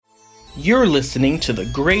You're listening to the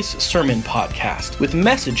Grace Sermon Podcast with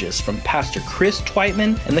messages from Pastor Chris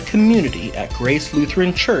Twietman and the community at Grace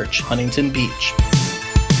Lutheran Church, Huntington Beach.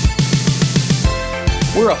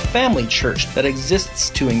 We're a family church that exists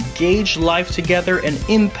to engage life together and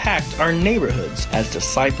impact our neighborhoods as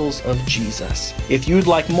disciples of Jesus. If you'd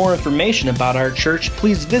like more information about our church,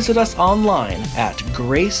 please visit us online at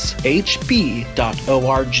gracehb.org.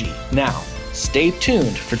 Now, stay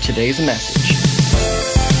tuned for today's message.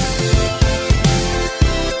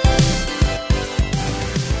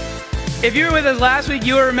 If you were with us last week,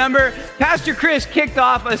 you will remember Pastor Chris kicked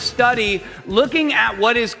off a study looking at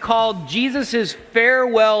what is called Jesus'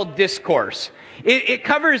 farewell discourse. It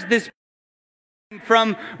covers this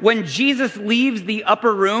from when Jesus leaves the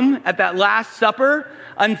upper room at that Last Supper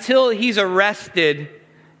until he's arrested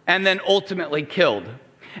and then ultimately killed.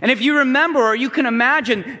 And if you remember, or you can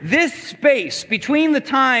imagine, this space between the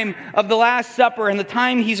time of the Last Supper and the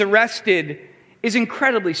time he's arrested is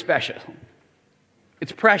incredibly special.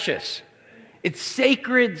 It's precious. It's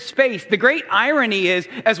sacred space. The great irony is,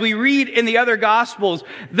 as we read in the other Gospels,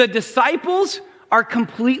 the disciples are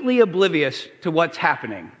completely oblivious to what's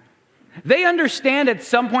happening. They understand at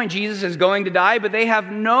some point Jesus is going to die, but they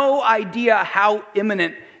have no idea how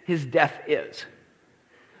imminent his death is.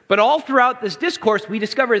 But all throughout this discourse, we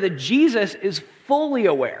discover that Jesus is fully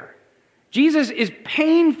aware. Jesus is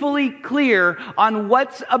painfully clear on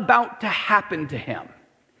what's about to happen to him.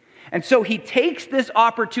 And so he takes this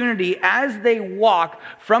opportunity as they walk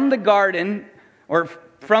from the garden, or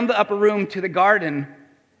from the upper room to the garden,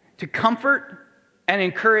 to comfort and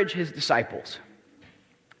encourage his disciples.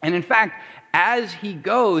 And in fact, as he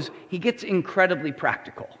goes, he gets incredibly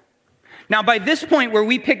practical. Now, by this point where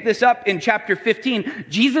we pick this up in chapter 15,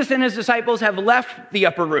 Jesus and his disciples have left the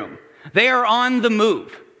upper room. They are on the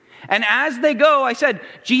move. And as they go, I said,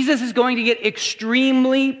 Jesus is going to get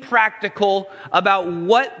extremely practical about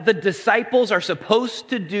what the disciples are supposed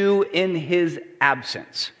to do in his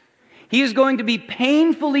absence. He is going to be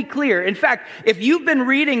painfully clear. In fact, if you've been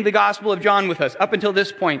reading the Gospel of John with us up until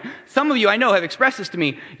this point, some of you I know have expressed this to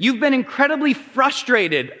me. You've been incredibly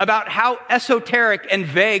frustrated about how esoteric and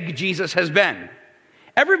vague Jesus has been.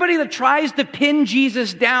 Everybody that tries to pin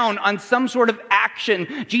Jesus down on some sort of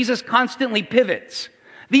action, Jesus constantly pivots.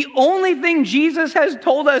 The only thing Jesus has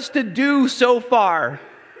told us to do so far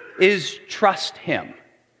is trust him.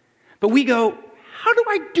 But we go, how do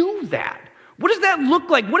I do that? What does that look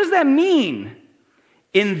like? What does that mean?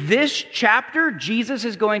 In this chapter, Jesus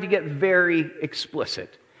is going to get very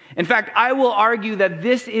explicit. In fact, I will argue that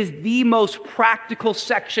this is the most practical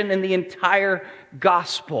section in the entire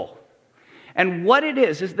gospel. And what it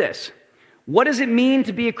is this. What does it mean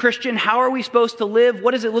to be a Christian? How are we supposed to live?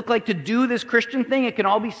 What does it look like to do this Christian thing? It can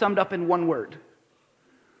all be summed up in one word.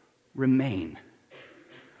 Remain.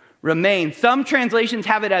 Remain. Some translations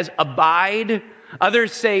have it as abide.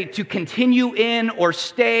 Others say to continue in or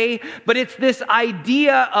stay. But it's this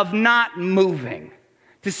idea of not moving.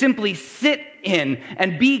 To simply sit in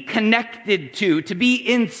and be connected to be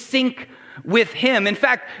in sync with him. In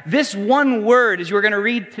fact, this one word, as we're going to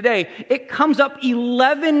read today, it comes up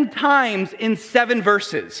 11 times in 7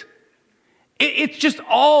 verses. It's just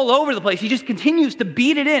all over the place. He just continues to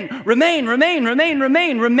beat it in. Remain, remain, remain,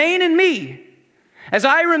 remain, remain in me as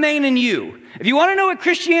I remain in you. If you want to know what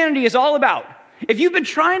Christianity is all about, if you've been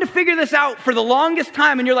trying to figure this out for the longest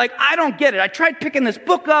time and you're like, I don't get it. I tried picking this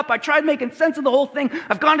book up. I tried making sense of the whole thing.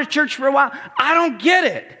 I've gone to church for a while. I don't get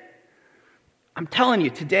it. I'm telling you,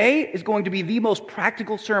 today is going to be the most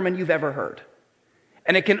practical sermon you've ever heard.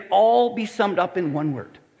 And it can all be summed up in one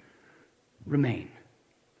word. Remain.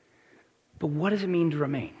 But what does it mean to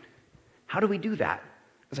remain? How do we do that?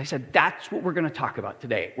 As I said, that's what we're going to talk about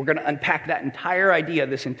today. We're going to unpack that entire idea,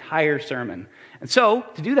 this entire sermon. And so,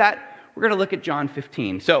 to do that, we're going to look at John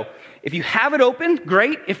 15. So, if you have it open,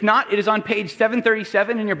 great. If not, it is on page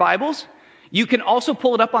 737 in your Bibles. You can also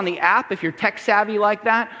pull it up on the app if you're tech savvy like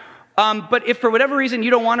that. But if for whatever reason you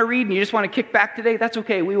don't want to read and you just want to kick back today, that's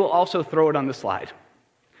okay. We will also throw it on the slide.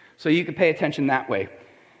 So you can pay attention that way.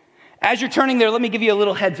 As you're turning there, let me give you a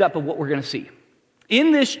little heads up of what we're going to see.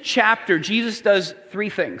 In this chapter, Jesus does 3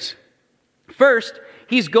 things. First,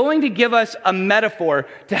 he's going to give us a metaphor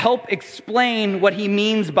to help explain what he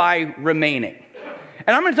means by remaining.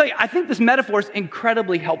 And I'm going to tell you, I think this metaphor is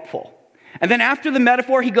incredibly helpful. And then after the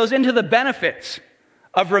metaphor, he goes into the benefits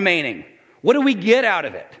of remaining. What do we get out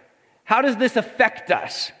of it? How does this affect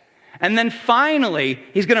us? And then finally,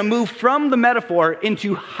 he's going to move from the metaphor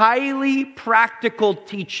into highly practical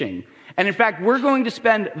teaching And in fact, we're going to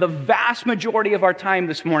spend the vast majority of our time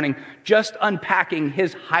this morning just unpacking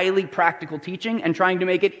his highly practical teaching and trying to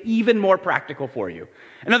make it even more practical for you.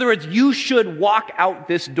 In other words, you should walk out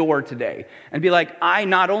this door today and be like, I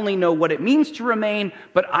not only know what it means to remain,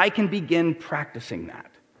 but I can begin practicing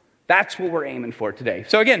that. That's what we're aiming for today.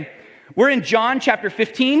 So again, we're in John chapter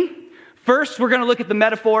 15. First, we're going to look at the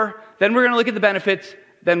metaphor, then we're going to look at the benefits,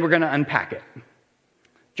 then we're going to unpack it.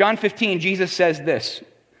 John 15, Jesus says this,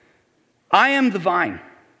 I am the vine,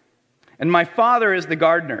 and my Father is the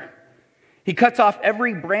gardener. He cuts off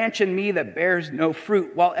every branch in me that bears no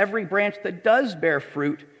fruit, while every branch that does bear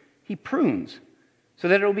fruit, he prunes, so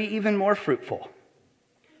that it will be even more fruitful.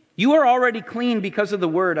 You are already clean because of the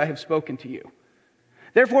word I have spoken to you.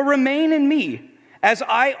 Therefore remain in me, as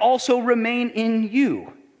I also remain in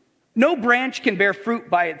you. No branch can bear fruit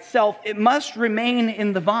by itself. It must remain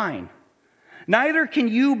in the vine. Neither can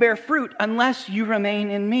you bear fruit unless you remain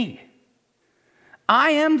in me.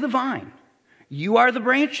 I am the vine. You are the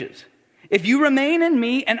branches. If you remain in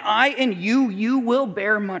me and I in you, you will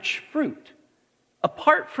bear much fruit.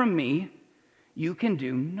 Apart from me, you can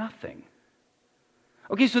do nothing.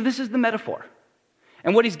 Okay, so this is the metaphor.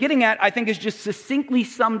 And what he's getting at, I think, is just succinctly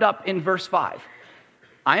summed up in verse 5.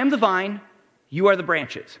 I am the vine, you are the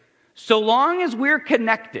branches. So long as we're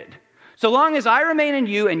connected, so long as I remain in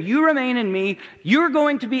you and you remain in me, you're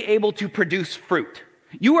going to be able to produce fruit.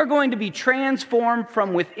 You are going to be transformed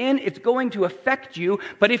from within. It's going to affect you.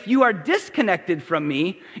 But if you are disconnected from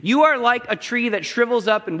me, you are like a tree that shrivels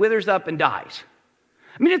up and withers up and dies.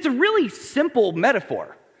 I mean, it's a really simple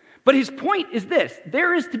metaphor. But his point is this.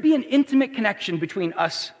 There is to be an intimate connection between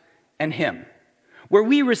us and him, where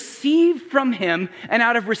we receive from him, and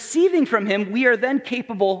out of receiving from him, we are then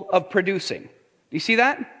capable of producing. Do you see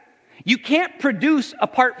that? You can't produce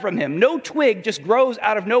apart from him. No twig just grows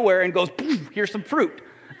out of nowhere and goes, poof, here's some fruit.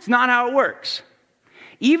 It's not how it works.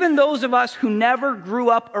 Even those of us who never grew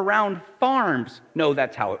up around farms know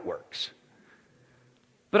that's how it works.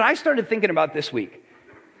 But I started thinking about this week.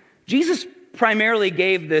 Jesus primarily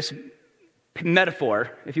gave this metaphor,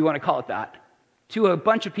 if you want to call it that, to a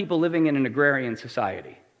bunch of people living in an agrarian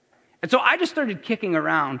society. And so I just started kicking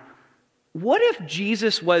around, what if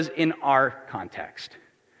Jesus was in our context?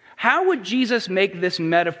 How would Jesus make this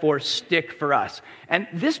metaphor stick for us? And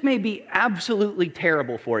this may be absolutely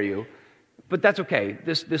terrible for you, but that's okay.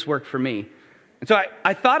 This worked for me. And so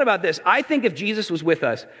I thought about this. I think if Jesus was with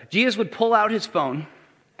us, Jesus would pull out his phone,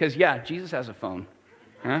 because yeah, Jesus has a phone,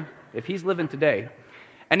 if he's living today.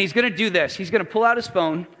 And he's going to do this. He's going to pull out his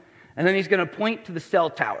phone, and then he's going to point to the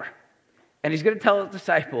cell tower. And he's going to tell his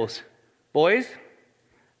disciples, boys,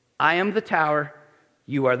 I am the tower,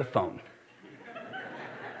 you are the phone.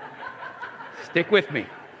 Stick with me.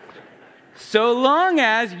 So long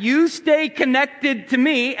as you stay connected to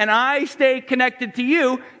me and I stay connected to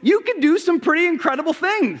you, you can do some pretty incredible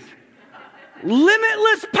things.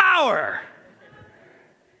 Limitless power.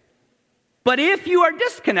 But if you are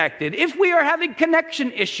disconnected, if we are having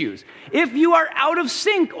connection issues, if you are out of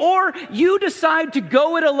sync, or you decide to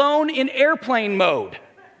go it alone in airplane mode,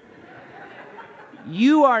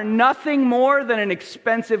 you are nothing more than an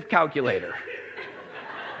expensive calculator.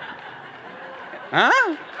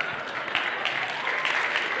 Huh?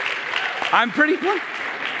 I'm pretty close.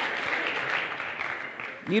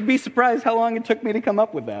 You'd be surprised how long it took me to come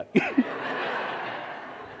up with that.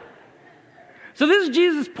 So this is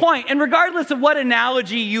Jesus' point, and regardless of what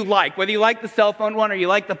analogy you like, whether you like the cell phone one or you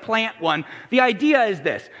like the plant one, the idea is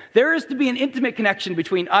this. There is to be an intimate connection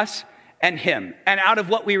between us and him, and out of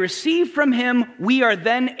what we receive from him, we are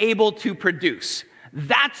then able to produce.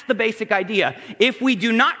 That's the basic idea. If we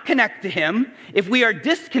do not connect to him, if we are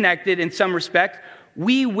disconnected in some respect,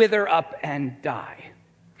 we wither up and die.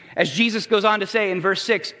 As Jesus goes on to say in verse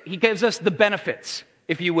 6, he gives us the benefits,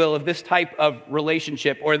 if you will, of this type of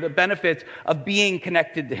relationship, or the benefits of being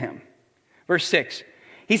connected to him. Verse 6,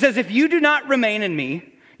 he says, if you do not remain in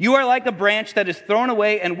me, you are like a branch that is thrown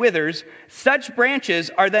away and withers. Such branches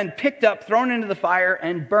are then picked up, thrown into the fire,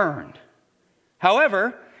 and burned.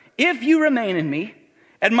 However, if you remain in me,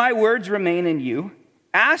 and my words remain in you,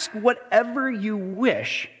 ask whatever you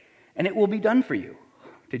wish, and it will be done for you.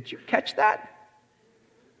 Did you catch that?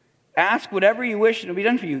 Ask whatever you wish, and it will be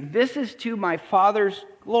done for you. This is to my Father's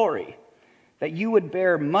glory, that you would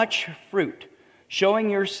bear much fruit,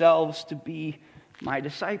 showing yourselves to be my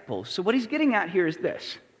disciples. So what he's getting at here is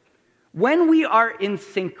this. When we are in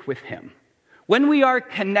sync with him, when we are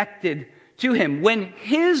connected to him, when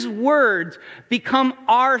his words become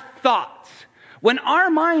our thoughts, when our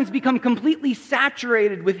minds become completely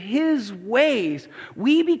saturated with his ways,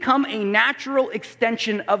 we become a natural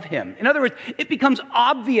extension of him. In other words, it becomes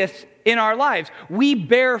obvious in our lives. We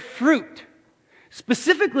bear fruit.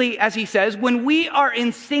 Specifically, as he says, when we are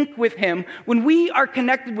in sync with him, when we are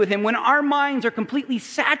connected with him, when our minds are completely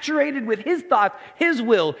saturated with his thoughts, his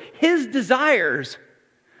will, his desires,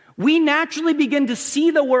 we naturally begin to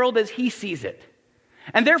see the world as he sees it.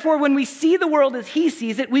 And therefore, when we see the world as he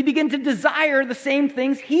sees it, we begin to desire the same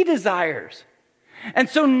things he desires. And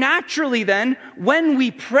so naturally then, when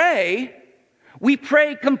we pray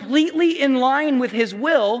completely in line with his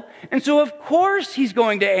will, and so of course he's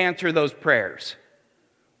going to answer those prayers.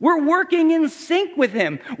 We're working in sync with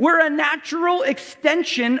him. We're a natural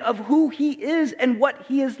extension of who he is and what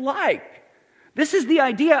he is like. This is the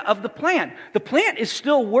idea of the plant. The plant is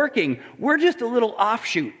still working. We're just a little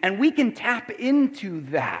offshoot, and we can tap into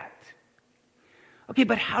that. Okay,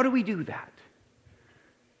 but how do we do that?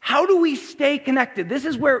 How do we stay connected? This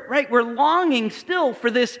is where, right, we're longing still for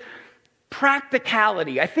this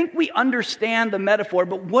practicality. I think we understand the metaphor,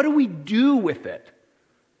 but what do we do with it?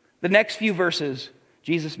 The next few verses,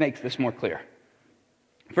 Jesus makes this more clear.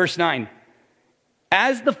 Verse 9,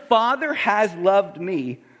 as the Father has loved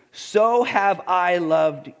me, so have I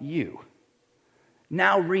loved you.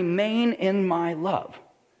 Now remain in my love.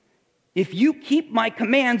 If you keep my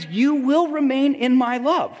commands, you will remain in my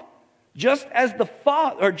love, just as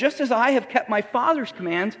I have kept my Father's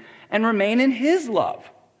commands and remain in his love.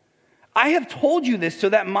 I have told you this so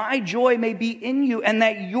that my joy may be in you and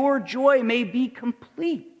that your joy may be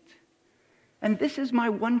complete. And this is my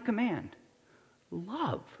one command: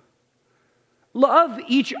 love. Love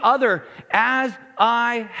each other as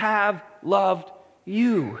I have loved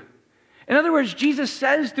you. In other words, Jesus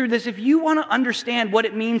says through this, if you want to understand what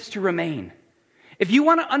it means to remain, if you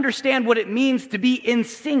want to understand what it means to be in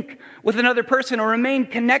sync with another person or remain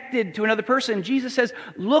connected to another person, Jesus says,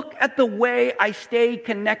 look at the way I stay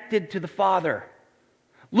connected to the Father.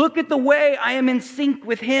 Look at the way I am in sync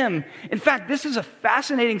with him. In fact, this is a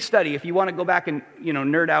fascinating study. If you want to go back and,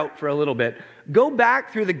 nerd out for a little bit, go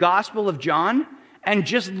back through the Gospel of John and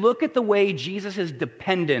just look at the way Jesus is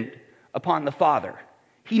dependent upon the Father.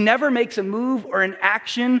 He never makes a move or an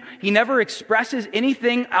action. He never expresses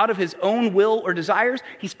anything out of his own will or desires.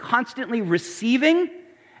 He's constantly receiving,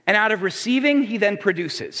 and out of receiving, he then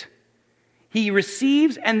produces. He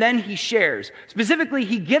receives and then he shares. Specifically,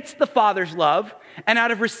 he gets the Father's love, and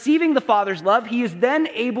out of receiving the Father's love, he is then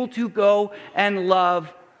able to go and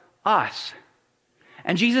love us.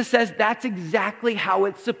 And Jesus says that's exactly how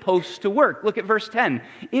it's supposed to work. Look at verse 10.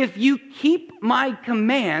 If you keep my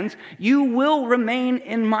commands, you will remain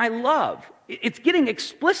in my love. It's getting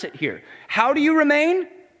explicit here. How do you remain?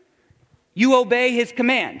 You obey his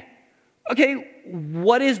command. Okay,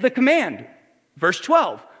 what is the command? Verse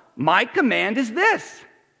 12. My command is this: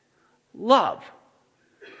 love.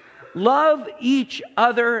 Love each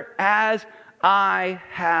other as I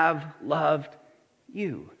have loved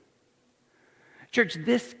you. Church,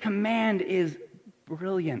 this command is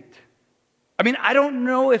brilliant. I mean, I don't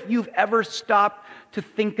know if you've ever stopped to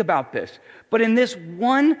think about this, but in this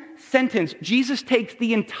one sentence, Jesus takes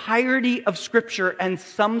the entirety of Scripture and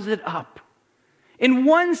sums it up. In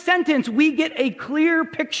one sentence, we get a clear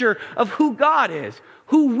picture of who God is,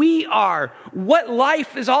 who we are, what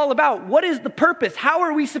life is all about, what is the purpose, how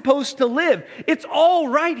are we supposed to live. It's all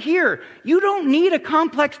right here. You don't need a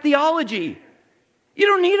complex theology. You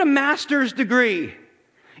don't need a master's degree.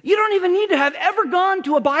 You don't even need to have ever gone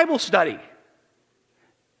to a Bible study.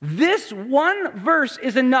 This one verse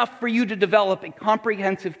is enough for you to develop a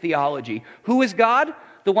comprehensive theology. Who is God?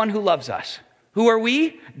 The one who loves us. Who are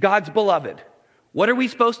we? God's beloved. What are we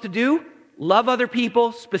supposed to do? Love other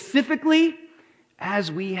people, specifically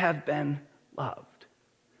as we have been loved.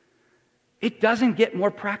 It doesn't get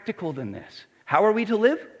more practical than this. How are we to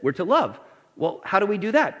live? We're to love. Well, how do we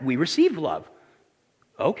do that? We receive love.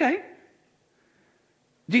 Okay.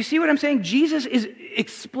 Do you see what I'm saying? Jesus is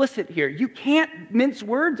explicit here. You can't mince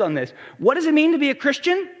words on this. What does it mean to be a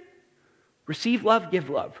Christian? Receive love, give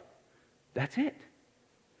love. That's it.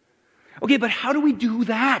 Okay, but how do we do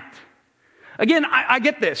that? Again, I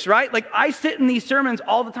get this, right? Like, I sit in these sermons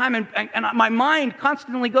all the time, and my mind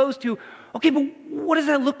constantly goes to, okay, but what does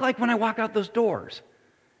that look like when I walk out those doors?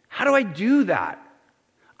 How do I do that?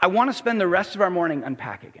 I want to spend the rest of our morning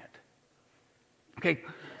unpacking it. Okay,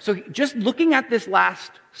 so just looking at this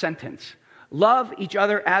last sentence, love each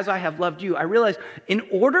other as I have loved you, I realize in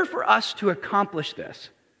order for us to accomplish this,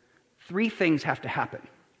 3 things have to happen.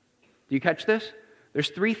 Do you catch this? There's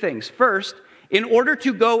 3 things. First, in order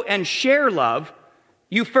to go and share love,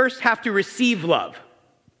 you first have to receive love.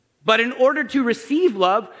 But in order to receive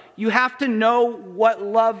love, you have to know what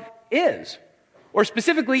love is, or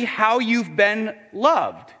specifically how you've been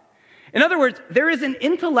loved. In other words, there is an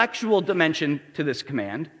intellectual dimension to this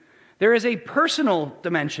command. There is a personal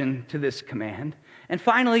dimension to this command. And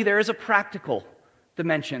finally, there is a practical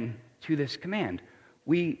dimension to this command.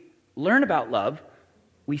 We learn about love.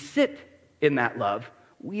 We sit in that love.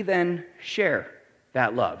 We then share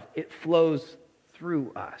that love. It flows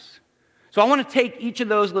through us. So I want to take each of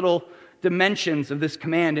those little dimensions of this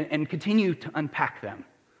command and continue to unpack them.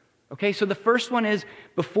 Okay, so the first one is,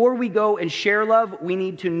 before we go and share love, we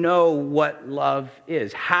need to know what love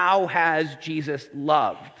is. How has Jesus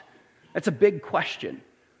loved? That's a big question.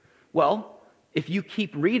 Well, if you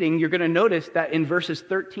keep reading, you're going to notice that in verses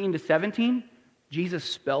 13 to 17, Jesus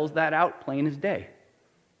spells that out plain as day.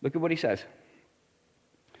 Look at what he says.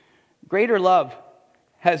 Greater love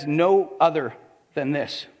has no other than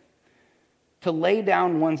this, to lay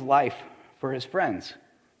down one's life for his friends.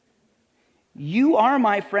 You are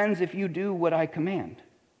my friends if you do what I command.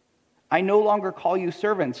 I no longer call you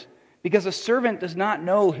servants, because a servant does not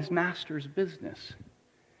know his master's business.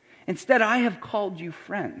 Instead, I have called you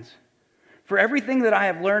friends. For everything that I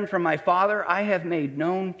have learned from my Father, I have made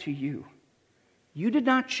known to you. You did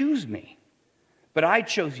not choose me, but I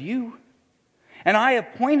chose you. And I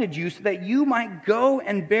appointed you so that you might go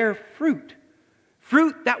and bear fruit,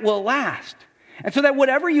 fruit that will last. And so that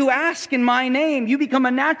whatever you ask in my name, you become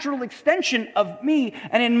a natural extension of me,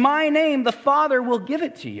 and in my name the Father will give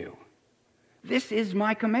it to you. This is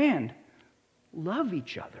my command. Love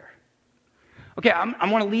each other. Okay, I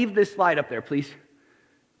want to leave this slide up there, please,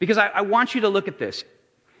 because I want you to look at this.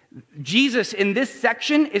 Jesus, in this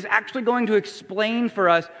section, is actually going to explain for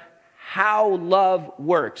us how love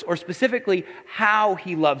works, or specifically, how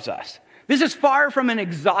he loves us. This is far from an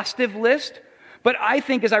exhaustive list, but I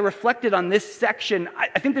think as I reflected on this section,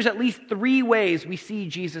 I think there's at least 3 ways we see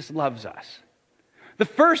Jesus loves us. The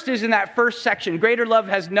first is in that first section. Greater love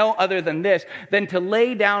has no other than this, than to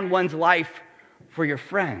lay down one's life for your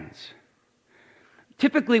friends.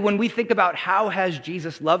 Typically, when we think about how has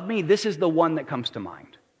Jesus loved me, this is the one that comes to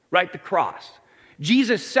mind, right? The cross.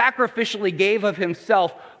 Jesus sacrificially gave of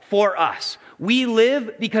himself for us. We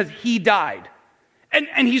live because he died.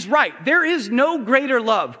 And he's right. There is no greater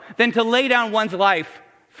love than to lay down one's life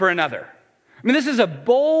for another. I mean, this is a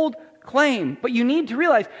bold claim, but you need to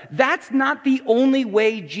realize that's not the only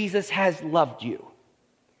way Jesus has loved you.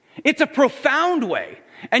 It's a profound way.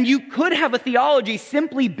 And you could have a theology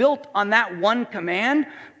simply built on that one command,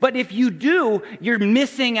 but if you do, you're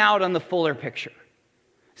missing out on the fuller picture.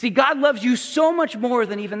 See, God loves you so much more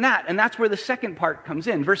than even that, and that's where the second part comes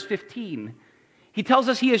in. Verse 15. He tells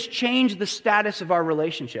us he has changed the status of our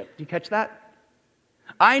relationship. Do you catch that?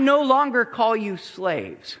 I no longer call you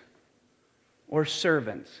slaves or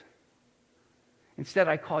servants. Instead,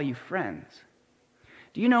 I call you friends.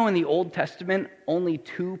 Do you know in the Old Testament, only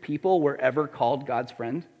 2 people were ever called God's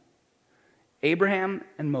friend? Abraham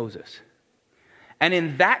and Moses. And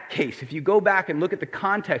in that case, if you go back and look at the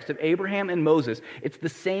context of Abraham and Moses, it's the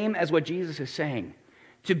same as what Jesus is saying.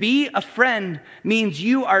 To be a friend means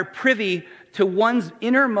you are privy to one's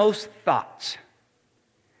innermost thoughts.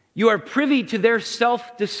 You are privy to their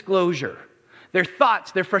self-disclosure, their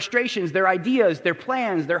thoughts, their frustrations, their ideas, their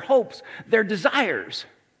plans, their hopes, their desires.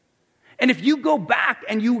 And if you go back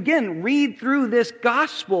and you again read through this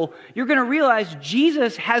gospel, you're going to realize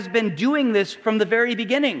Jesus has been doing this from the very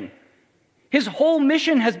beginning. His whole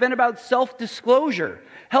mission has been about self-disclosure,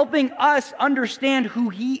 helping us understand who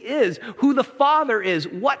he is, who the Father is,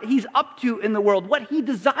 what he's up to in the world, what he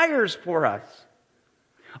desires for us.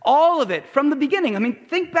 All of it from the beginning. I mean,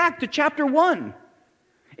 think back to chapter 1.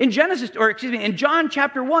 In John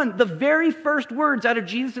chapter 1, the very first words out of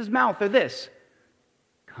Jesus' mouth are this: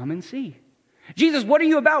 come and see. Jesus, what are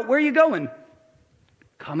you about? Where are you going?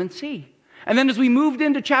 Come and see. And then as we moved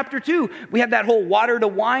into chapter 2, we had that whole water to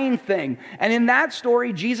wine thing. And in that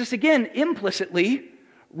story, Jesus again implicitly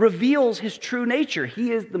reveals his true nature.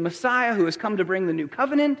 He is the Messiah who has come to bring the new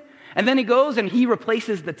covenant. And then he goes and he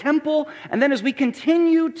replaces the temple. And then as we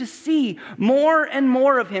continue to see more and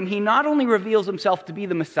more of him, he not only reveals himself to be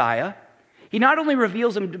the Messiah, he not only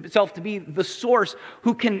reveals himself to be the source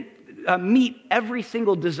who can meet every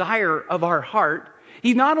single desire of our heart,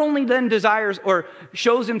 he not only then desires or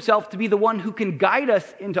shows himself to be the one who can guide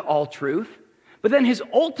us into all truth, but then his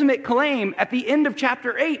ultimate claim at the end of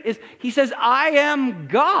chapter 8 is he says, I am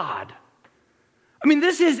God. I mean,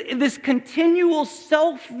 this is this continual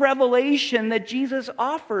self-revelation that Jesus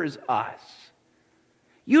offers us.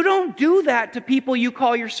 You don't do that to people you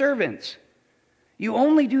call your servants. You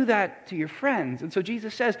only do that to your friends. And so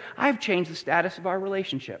Jesus says, I've changed the status of our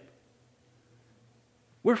relationship.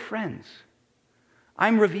 We're friends.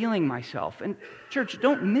 I'm revealing myself. And church,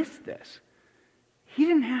 don't miss this. He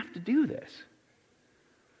didn't have to do this.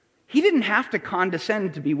 He didn't have to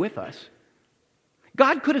condescend to be with us.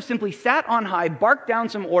 God could have simply sat on high, barked down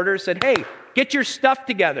some orders, said, hey, get your stuff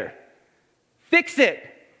together. Fix it.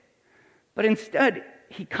 But instead,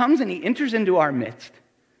 he comes and he enters into our midst.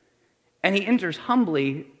 And he enters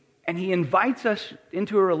humbly, and he invites us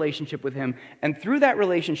into a relationship with him. And through that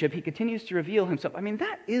relationship, he continues to reveal himself. I mean,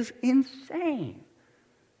 that is insane.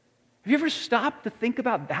 Have you ever stopped to think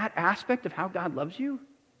about that aspect of how God loves you?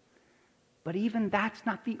 But even that's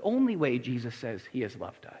not the only way Jesus says he has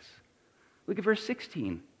loved us. Look at verse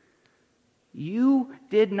 16. You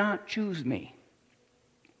did not choose me.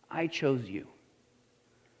 I chose you.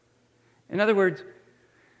 In other words,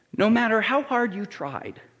 no matter how hard you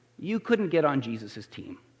tried, you couldn't get on Jesus'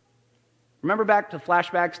 team. Remember back to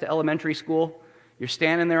flashbacks to elementary school? You're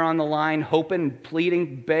standing there on the line, hoping,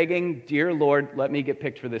 pleading, begging, dear Lord, let me get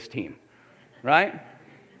picked for this team, right?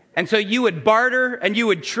 And so you would barter and you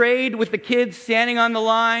would trade with the kids standing on the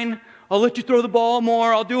line. I'll let you throw the ball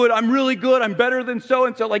more. I'll do it. I'm really good. I'm better than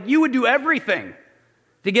so-and-so. Like, you would do everything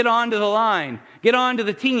to get onto the line, get onto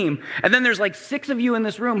the team. And then there's like 6 of you in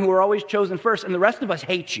this room who are always chosen first, and the rest of us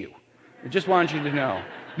hate you. I just want you to know.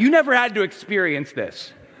 You never had to experience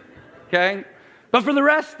this, okay? But for the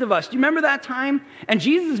rest of us, do you remember that time? And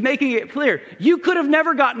Jesus is making it clear, you could have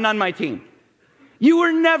never gotten on my team. You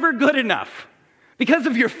were never good enough. Because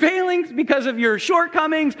of your failings, because of your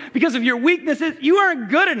shortcomings, because of your weaknesses, you aren't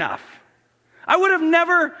good enough. You would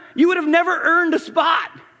have never earned a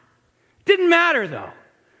spot. Didn't matter though.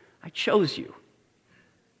 I chose you.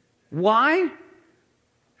 Why?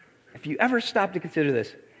 If you ever stop to consider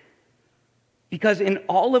this, because in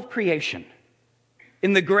all of creation,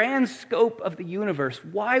 in the grand scope of the universe,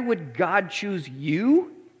 why would God choose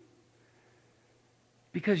you?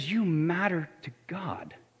 Because you matter to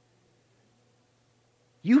God.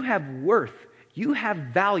 You have worth. You have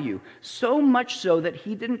value. So much so that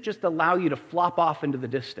he didn't just allow you to flop off into the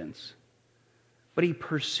distance, but he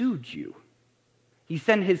pursued you. He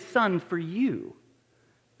sent his son for you.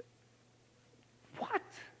 What?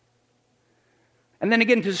 And then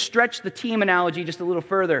again, to stretch the team analogy just a little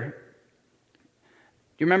further,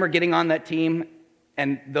 do you remember getting on that team?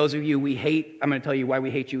 And those of you we hate, I'm going to tell you why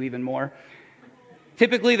we hate you even more.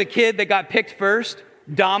 Typically, the kid that got picked first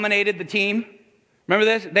dominated the team. Remember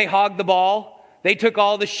this? They hogged the ball. They took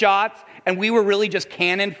all the shots, and we were really just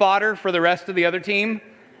cannon fodder for the rest of the other team.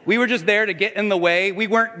 We were just there to get in the way. We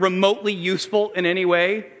weren't remotely useful in any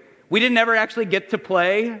way. We didn't ever actually get to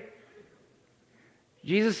play.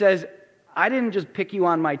 Jesus says, I didn't just pick you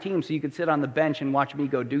on my team so you could sit on the bench and watch me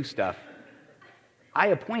go do stuff. I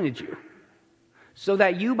appointed you so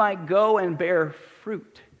that you might go and bear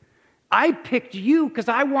fruit. I picked you because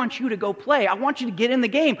I want you to go play. I want you to get in the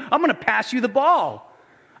game. I'm going to pass you the ball.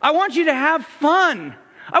 I want you to have fun.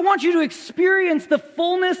 I want you to experience the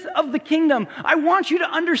fullness of the kingdom. I want you to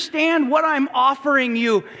understand what I'm offering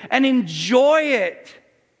you and enjoy it.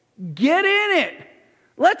 Get in it.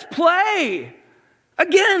 Let's play.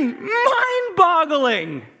 Again,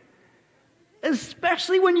 mind-boggling.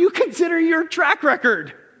 Especially when you consider your track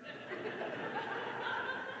record.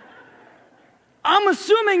 I'm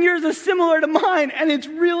assuming yours is similar to mine, and it's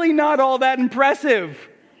really not all that impressive.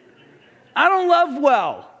 I don't love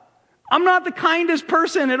well. I'm not the kindest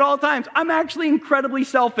person at all times. I'm actually incredibly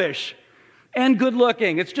selfish and good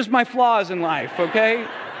looking. It's just my flaws in life, okay?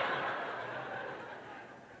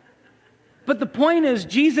 But the point is,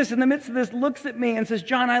 Jesus in the midst of this looks at me and says,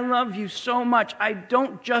 John, I love you so much. I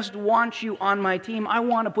don't just want you on my team. I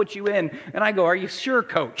want to put you in. And I go, are you sure,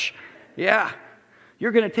 coach? Yeah.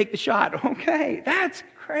 You're going to take the shot. Okay, that's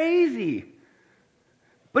crazy.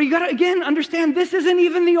 But you got to, again, understand this isn't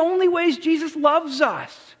even the only ways Jesus loves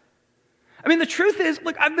us. I mean, the truth is,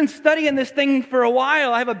 look, I've been studying this thing for a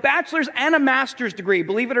while. I have a bachelor's and a master's degree,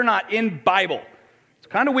 believe it or not, in Bible. It's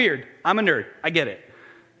kind of weird. I'm a nerd. I get it.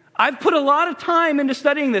 I've put a lot of time into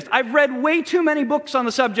studying this. I've read way too many books on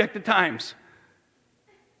the subject at times.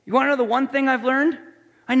 You want to know the one thing I've learned?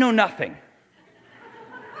 I know nothing.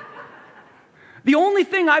 The only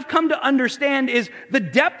thing I've come to understand is the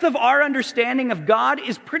depth of our understanding of God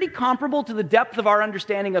is pretty comparable to the depth of our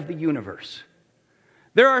understanding of the universe.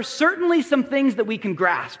 There are certainly some things that we can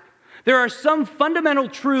grasp. There are some fundamental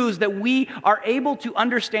truths that we are able to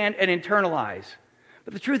understand and internalize.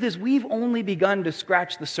 But the truth is, we've only begun to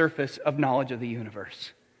scratch the surface of knowledge of the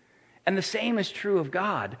universe. And the same is true of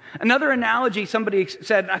God. Another analogy somebody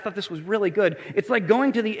said, and I thought this was really good, it's like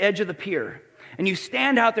going to the edge of the pier. And you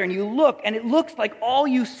stand out there and you look, and it looks like all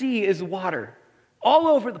you see is water all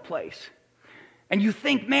over the place. And you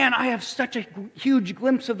think, man, I have such a huge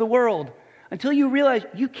glimpse of the world. until you realize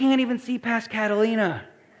you can't even see past Catalina.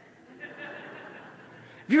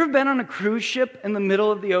 Have you ever been on a cruise ship in the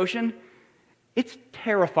middle of the ocean? It's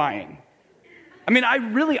terrifying. I mean,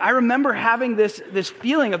 I remember having this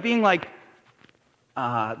feeling of being like,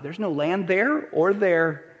 there's no land there or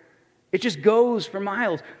there. It just goes for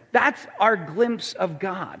miles. That's our glimpse of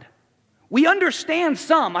God. We understand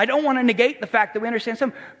some. I don't want to negate the fact that we understand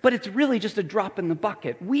some, but it's really just a drop in the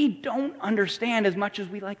bucket. We don't understand as much as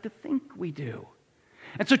we like to think we do.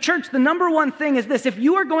 And so, church, the number one thing is this. If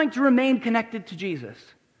you are going to remain connected to Jesus,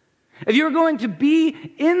 if you're going to be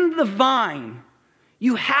in the vine,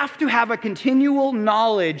 you have to have a continual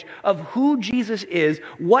knowledge of who Jesus is,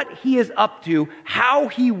 what he is up to, how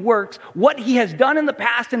he works, what he has done in the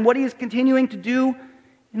past, and what he is continuing to do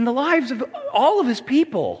in the lives of all of his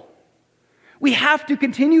people. We have to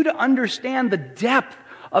continue to understand the depth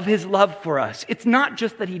of his love for us. It's not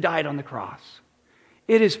just that he died on the cross.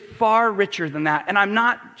 It is far richer than that. And I'm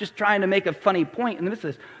not just trying to make a funny point in the midst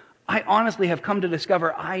of this. I honestly have come to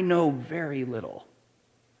discover I know very little.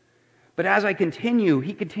 But as I continue,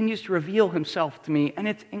 he continues to reveal himself to me, and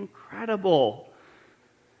it's incredible.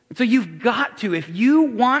 And so you've got to, if you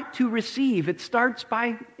want to receive, it starts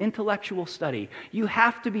by intellectual study. You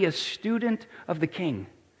have to be a student of the King.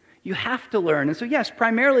 You have to learn. And so yes,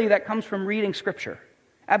 primarily that comes from reading Scripture.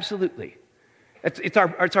 Absolutely. It's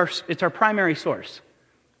our primary source.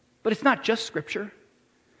 But it's not just Scripture.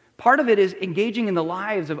 Part of it is engaging in the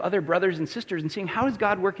lives of other brothers and sisters and seeing how is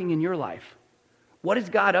God working in your life? What is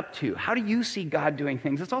God up to? How do you see God doing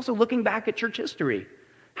things? It's also looking back at church history.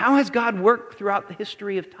 How has God worked throughout the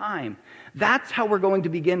history of time? That's how we're going to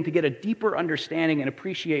begin to get a deeper understanding and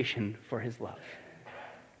appreciation for his love.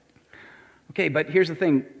 Okay, but here's the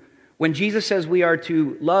thing. When Jesus says we are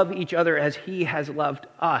to love each other as he has loved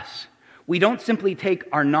us, we don't simply take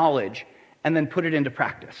our knowledge and then put it into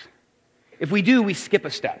practice. If we do, we skip a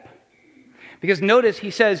step. Because notice he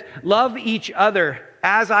says, love each other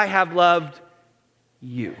as I have loved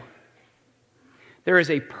you. There is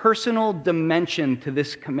a personal dimension to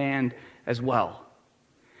this command as well.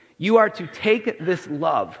 You are to take this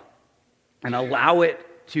love and allow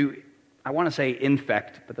it to, I want to say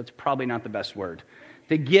infect, but that's probably not the best word,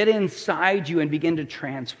 to get inside you and begin to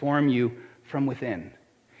transform you from within.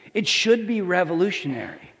 It should be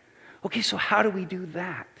revolutionary. Okay, so how do we do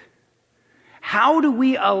that? How do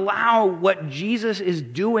we allow what Jesus is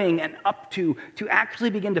doing and up to actually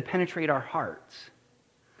begin to penetrate our hearts?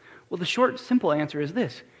 Well, the short, simple answer is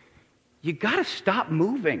this. You got to stop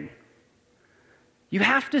moving. You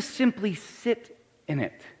have to simply sit in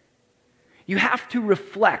it. You have to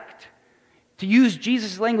reflect. To use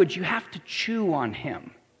Jesus' language, you have to chew on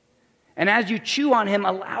him. And as you chew on him,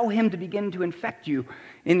 allow him to begin to infect you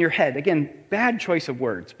in your head. Again, bad choice of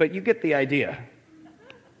words, but you get the idea.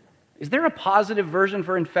 Is there a positive version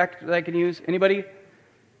for infect that I can use? Anybody?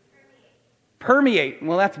 Permeate.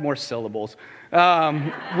 Well, that's more syllables.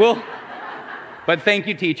 But thank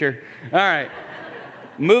you, teacher. All right.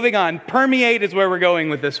 Moving on. Permeate is where we're going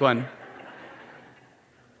with this one.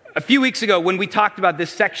 A few weeks ago, when we talked about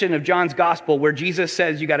this section of John's gospel where Jesus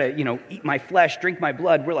says, you got to, eat my flesh, drink my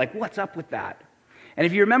blood, we're like, what's up with that? And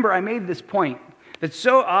if you remember, I made this point that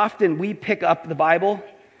so often we pick up the Bible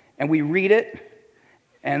and we read it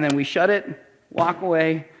and then we shut it, walk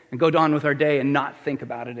away, and go on with our day and not think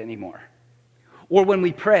about it anymore. Or when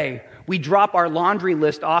we pray, we drop our laundry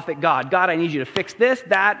list off at God. God, I need you to fix this,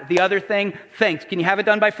 that, the other thing. Thanks. Can you have it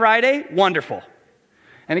done by Friday? Wonderful.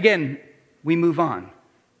 And again, we move on.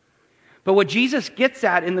 But what Jesus gets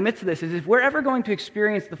at in the midst of this is if we're ever going to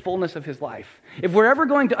experience the fullness of his life, if we're ever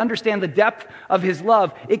going to understand the depth of his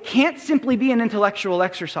love, it can't simply be an intellectual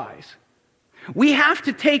exercise. We have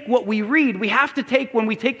to take what we read, we have to take when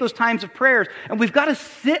we take those times of prayers, and we've got to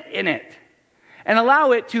sit in it and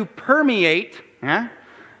allow it to permeate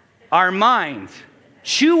our minds.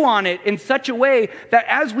 Chew on it in such a way that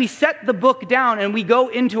as we set the book down and we go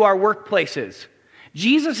into our workplaces,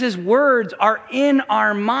 Jesus' words are in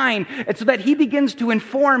our mind, and so that he begins to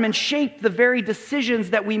inform and shape the very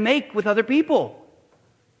decisions that we make with other people.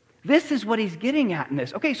 This is what he's getting at in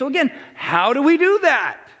this. Okay, so again, how do we do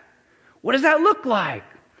that? What does that look like?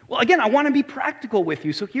 Well, again, I want to be practical with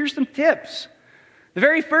you, so here's some tips. The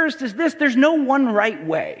very first is this: there's no one right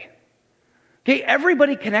way. Okay,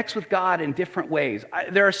 everybody connects with God in different ways.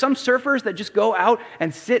 There are some surfers that just go out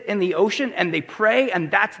and sit in the ocean and they pray,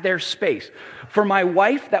 and that's their space. For my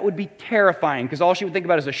wife, that would be terrifying because all she would think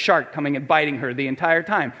about is a shark coming and biting her the entire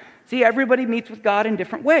time. See, everybody meets with God in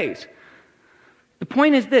different ways. The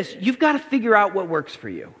point is this: you've got to figure out what works for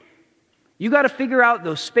you. You got to figure out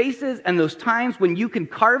those spaces and those times when you can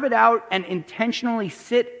carve it out and intentionally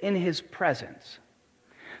sit in his presence.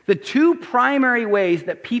 The two primary ways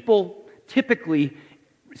that people typically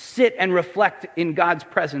sit and reflect in God's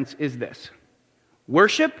presence is this: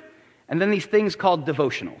 worship, and then these things called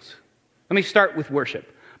devotionals. Let me start with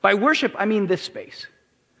worship. By worship, I mean this space.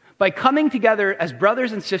 By coming together as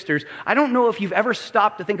brothers and sisters, I don't know if you've ever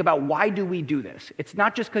stopped to think about why do we do this. It's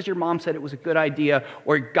not just because your mom said it was a good idea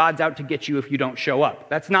or God's out to get you if you don't show up.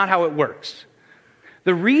 That's not how it works.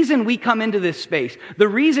 The reason we come into this space, the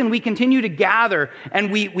reason we continue to gather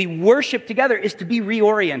and we worship together is to be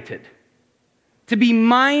reoriented, to be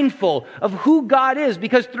mindful of who God is,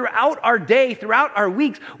 because throughout our day, throughout our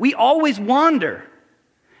weeks, we always wander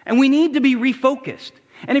and we need to be refocused.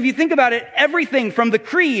 And if you think about it, everything from the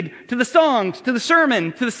creed to the songs, to the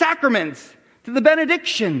sermon, to the sacraments, to the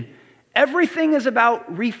benediction, everything is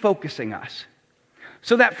about refocusing us.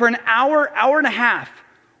 So that for an hour, hour and a half,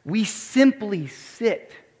 we simply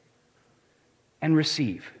sit and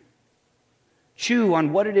receive. Chew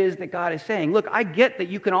on what it is that God is saying. Look, I get that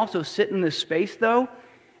you can also sit in this space, though,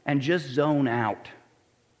 and just zone out.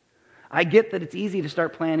 I get that it's easy to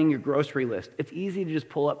start planning your grocery list. It's easy to just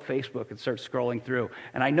pull up Facebook and start scrolling through.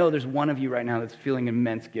 And I know there's one of you right now that's feeling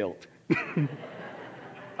immense guilt.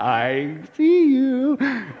 I see you.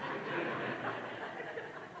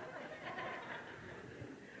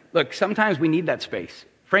 Look, sometimes we need that space.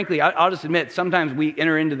 Frankly, I'll just admit, sometimes we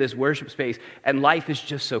enter into this worship space and life is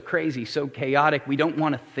just so crazy, so chaotic. We don't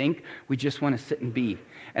want to think. We just want to sit and be.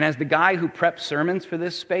 And as the guy who preps sermons for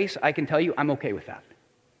this space, I can tell you I'm okay with that.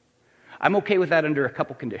 I'm okay with that under a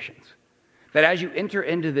couple conditions. That as you enter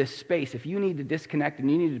into this space, if you need to disconnect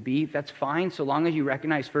and you need to be, that's fine, so long as you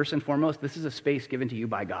recognize first and foremost, this is a space given to you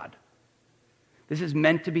by God. This is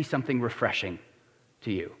meant to be something refreshing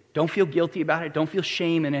to you. Don't feel guilty about it. Don't feel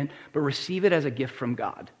shame in it, but receive it as a gift from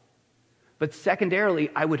God. But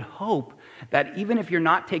secondarily, I would hope that even if you're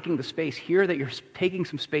not taking the space here, that you're taking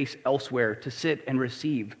some space elsewhere to sit and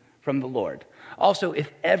receive from the Lord. Also,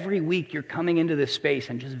 if every week you're coming into this space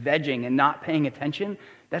and just vegging and not paying attention,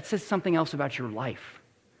 that says something else about your life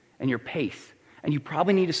and your pace. And you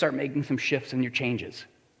probably need to start making some shifts in your changes,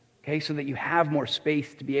 okay, so that you have more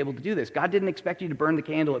space to be able to do this. God didn't expect you to burn the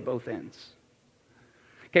candle at both ends.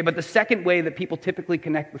 Okay, but the second way that people typically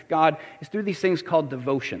connect with God is through these things called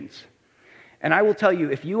devotions. And I will tell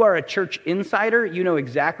you, if you are a church insider, you know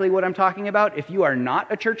exactly what I'm talking about. If you are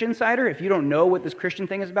not a church insider, if you don't know what this Christian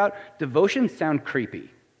thing is about, devotions sound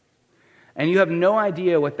creepy. And you have no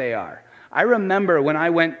idea what they are. I remember when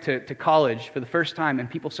I went to college for the first time and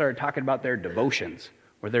people started talking about their devotions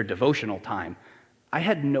or their devotional time. I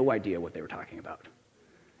had no idea what they were talking about.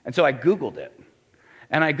 And so I Googled it.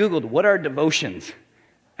 And I Googled, what are devotions?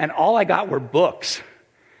 And all I got were books.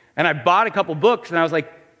 And I bought a couple books and I was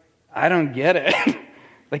like, I don't get it.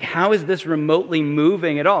 Like, how is this remotely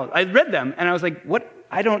moving at all? I read them and I was like, what?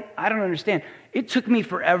 I don't understand. It took me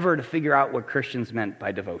forever to figure out what Christians meant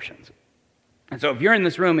by devotions. And so if you're in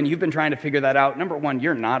this room and you've been trying to figure that out, number one,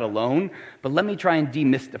 you're not alone, but let me try and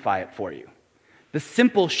demystify it for you. The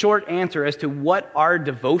simple, short answer as to what are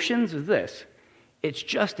devotions is this: it's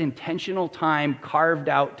just intentional time carved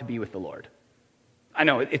out to be with the Lord. I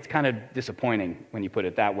know it's kind of disappointing when you put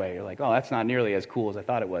it that way. You're like, oh, that's not nearly as cool as I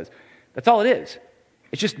thought it was. That's all it is.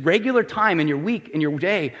 It's just regular time in your week, in your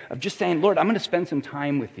day, of just saying, Lord, I'm going to spend some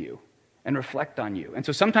time with you and reflect on you. And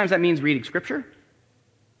so sometimes that means reading scripture.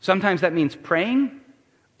 Sometimes that means praying.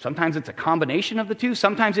 Sometimes it's a combination of the two.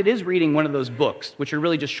 Sometimes it is reading one of those books, which are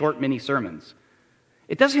really just short mini sermons.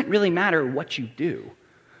 It doesn't really matter what you do,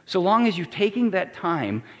 so long as you're taking that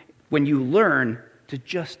time when you learn to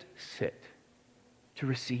just sit, to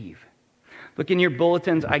receive. Look, in your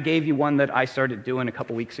bulletins, I gave you one that I started doing a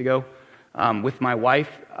couple weeks ago with my wife.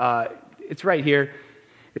 It's right here.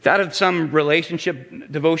 It's out of some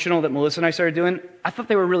relationship devotional that Melissa and I started doing. I thought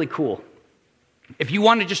they were really cool. If you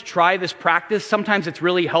want to just try this practice, sometimes it's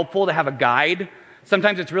really helpful to have a guide.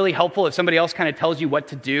 Sometimes it's really helpful if somebody else kind of tells you what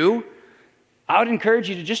to do. I would encourage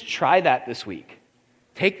you to just try that this week.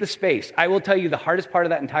 Take the space. I will tell you the hardest part of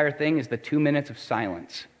that entire thing is the 2 minutes of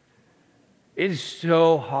silence. It is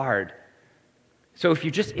so hard. So if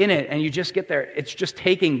you're just in it and you just get there, it's just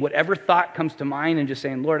taking whatever thought comes to mind and just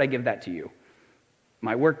saying, Lord, I give that to you.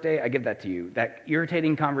 My workday, I give that to you. That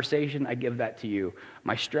irritating conversation, I give that to you.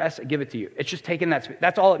 My stress, I give it to you. It's just taking that.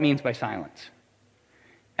 That's all it means by silence.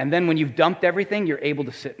 And then when you've dumped everything, you're able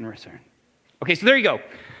to sit and return. Okay, so there you go.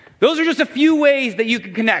 Those are just a few ways that you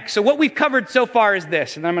can connect. So what we've covered so far is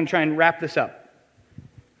this, and then I'm going to try and wrap this up.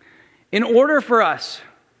 In order for us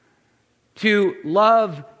to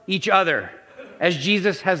love each other as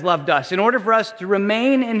Jesus has loved us. In order for us to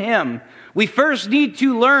remain in him, we first need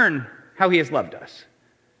to learn how he has loved us.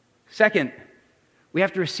 Second, we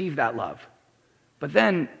have to receive that love. But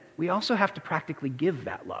then we also have to practically give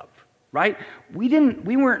that love, right? We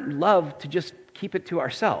weren't loved to just keep it to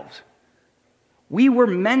ourselves. We were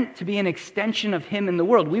meant to be an extension of him in the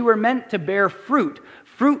world. We were meant to bear fruit.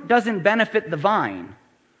 Fruit doesn't benefit the vine.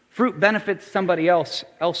 Fruit benefits somebody else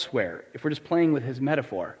elsewhere, if we're just playing with his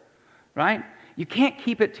metaphor, right? You can't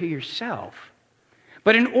keep it to yourself.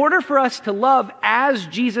 But in order for us to love as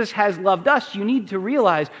Jesus has loved us, you need to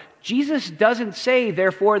realize Jesus doesn't say,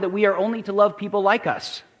 therefore, that we are only to love people like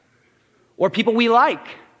us, or people we like,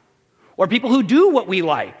 or people who do what we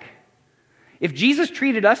like. If Jesus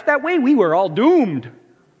treated us that way, we were all doomed.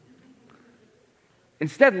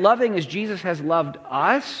 Instead, loving as Jesus has loved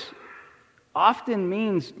us often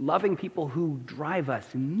means loving people who drive us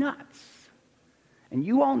nuts. And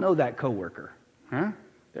you all know that coworker, huh?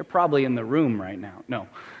 They're probably in the room right now. No.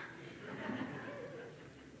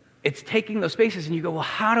 It's taking those spaces and you go, well,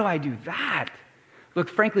 how do I do that? Look,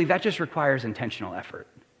 frankly, that just requires intentional effort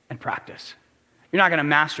and practice. You're not going to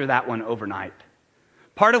master that one overnight.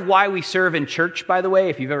 Part of why we serve in church, by the way,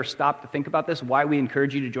 if you've ever stopped to think about this, why we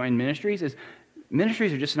encourage you to join ministries is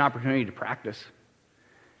ministries are just an opportunity to practice.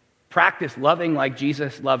 Practice loving like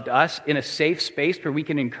Jesus loved us in a safe space where we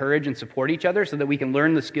can encourage and support each other so that we can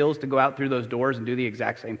learn the skills to go out through those doors and do the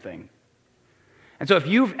exact same thing. And so if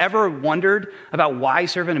you've ever wondered about why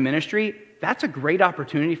serve in a ministry, that's a great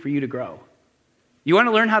opportunity for you to grow. You want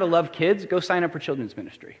to learn how to love kids? Go sign up for children's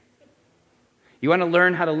ministry. You want to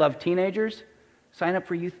learn how to love teenagers? Sign up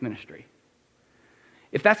for youth ministry.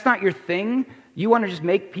 If that's not your thing, you want to just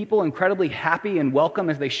make people incredibly happy and welcome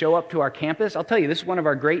as they show up to our campus, I'll tell you, this is one of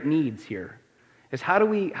our great needs here, is how do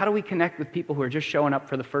we connect with people who are just showing up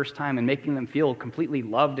for the first time and making them feel completely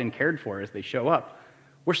loved and cared for as they show up?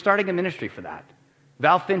 We're starting a ministry for that.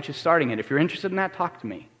 Val Finch is starting it. If you're interested in that, talk to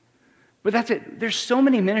me. But that's it. There's so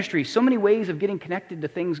many ministries, so many ways of getting connected to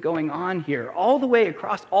things going on here, all the way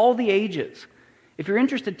across all the ages. If you're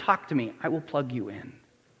interested, talk to me. I will plug you in.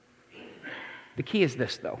 The key is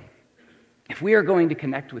this, though. If we are going to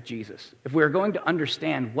connect with Jesus, if we are going to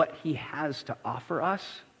understand what he has to offer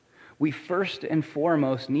us, we first and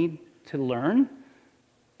foremost need to learn,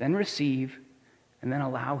 then receive, and then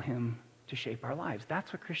allow him to shape our lives.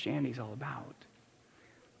 That's what Christianity is all about.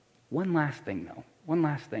 One last thing, though. One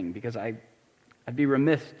last thing, because I'd be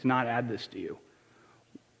remiss to not add this to you.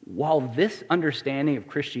 While this understanding of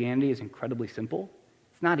Christianity is incredibly simple,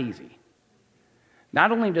 it's not easy.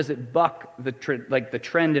 Not only does it buck the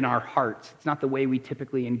trend in our hearts, it's not the way we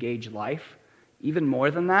typically engage life. Even more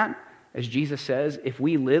than that, as Jesus says, if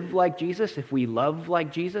we live like Jesus, if we love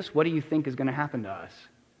like Jesus, what do you think is going to happen to us?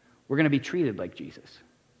 We're going to be treated like Jesus.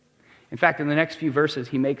 In fact, in the next few verses,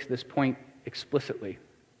 he makes this point explicitly.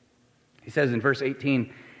 He says in verse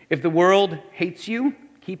 18, "If the world hates you,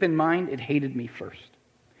 keep in mind it hated me first.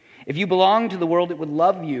 If you belong to the world, it would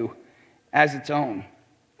love you as its own.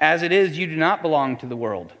 As it is, you do not belong to the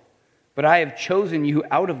world, but I have chosen you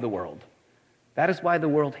out of the world. That is why the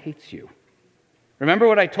world hates you. Remember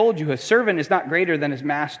what I told you, a servant is not greater than his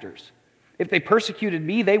masters. If they persecuted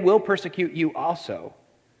me, they will persecute you also.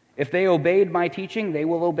 If they obeyed my teaching, they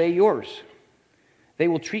will obey yours. They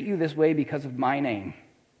will treat you this way because of my name,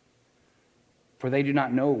 for they do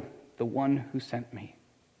not know the one who sent me."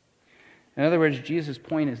 In other words, Jesus'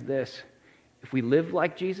 point is this: if we live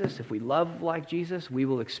like Jesus, if we love like Jesus, we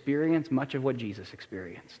will experience much of what Jesus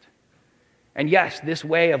experienced. And yes, this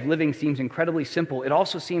way of living seems incredibly simple. It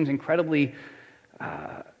also seems incredibly,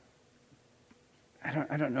 I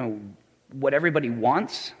don't know what everybody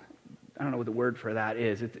wants. I don't know what the word for that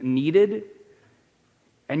is. It's needed.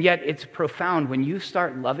 And yet it's profound. When you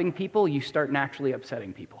start loving people, you start naturally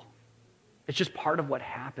upsetting people. It's just part of what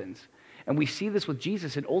happens. And we see this with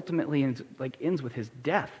Jesus. It ultimately ends with his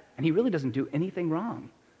death. And he really doesn't do anything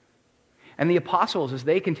wrong. And the apostles, as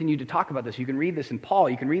they continue to talk about this, you can read this in Paul,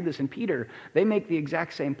 you can read this in Peter, they make the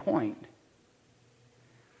exact same point.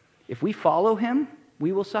 If we follow him,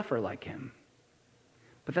 we will suffer like him.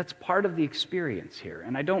 But that's part of the experience here.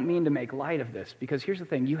 And I don't mean to make light of this, because here's the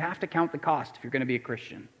thing: you have to count the cost if you're going to be a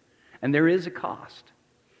Christian. And there is a cost.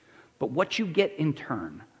 But what you get in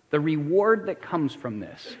turn, the reward that comes from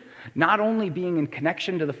this, not only being in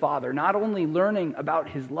connection to the Father, not only learning about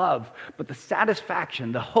his love, but the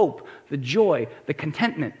satisfaction, the hope, the joy, the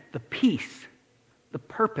contentment, the peace, the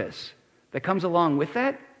purpose that comes along with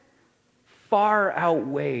that far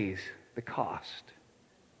outweighs the cost.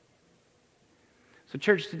 So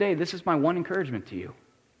church, today, this is my one encouragement to you.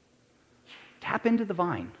 Tap into the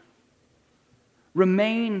vine.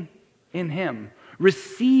 Remain in him.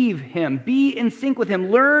 Receive him. Be in sync with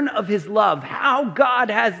him. Learn of his love, how God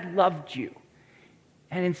has loved you.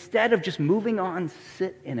 And instead of just moving on,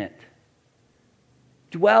 sit in it.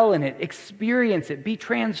 Dwell in it. Experience it. Be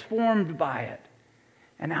transformed by it.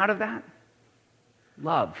 And out of that,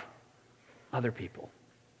 love other people.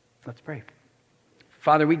 Let's pray.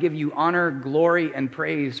 Father, we give you honor, glory, and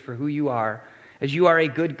praise for who you are, as you are a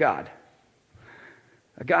good God.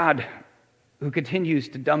 A God who continues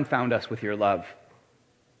to dumbfound us with your love.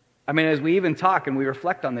 I mean, as we even talk and we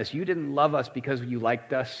reflect on this, you didn't love us because you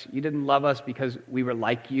liked us. You didn't love us because we were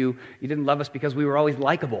like you. You didn't love us because we were always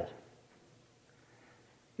likable.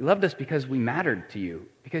 You loved us because we mattered to you,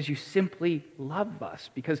 because you simply love us,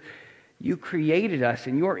 because you created us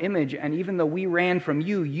in your image, and even though we ran from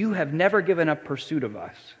you, you have never given up pursuit of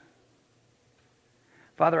us.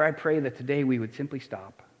 Father, I pray that today we would simply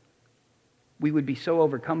stop. We would be so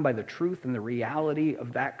overcome by the truth and the reality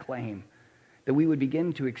of that claim that we would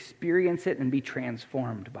begin to experience it and be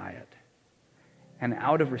transformed by it. And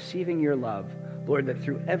out of receiving your love, Lord, that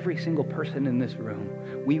through every single person in this room,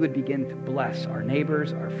 we would begin to bless our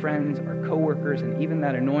neighbors, our friends, our coworkers, and even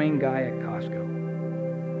that annoying guy at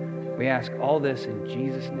Costco. We ask all this in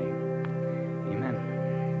Jesus' name.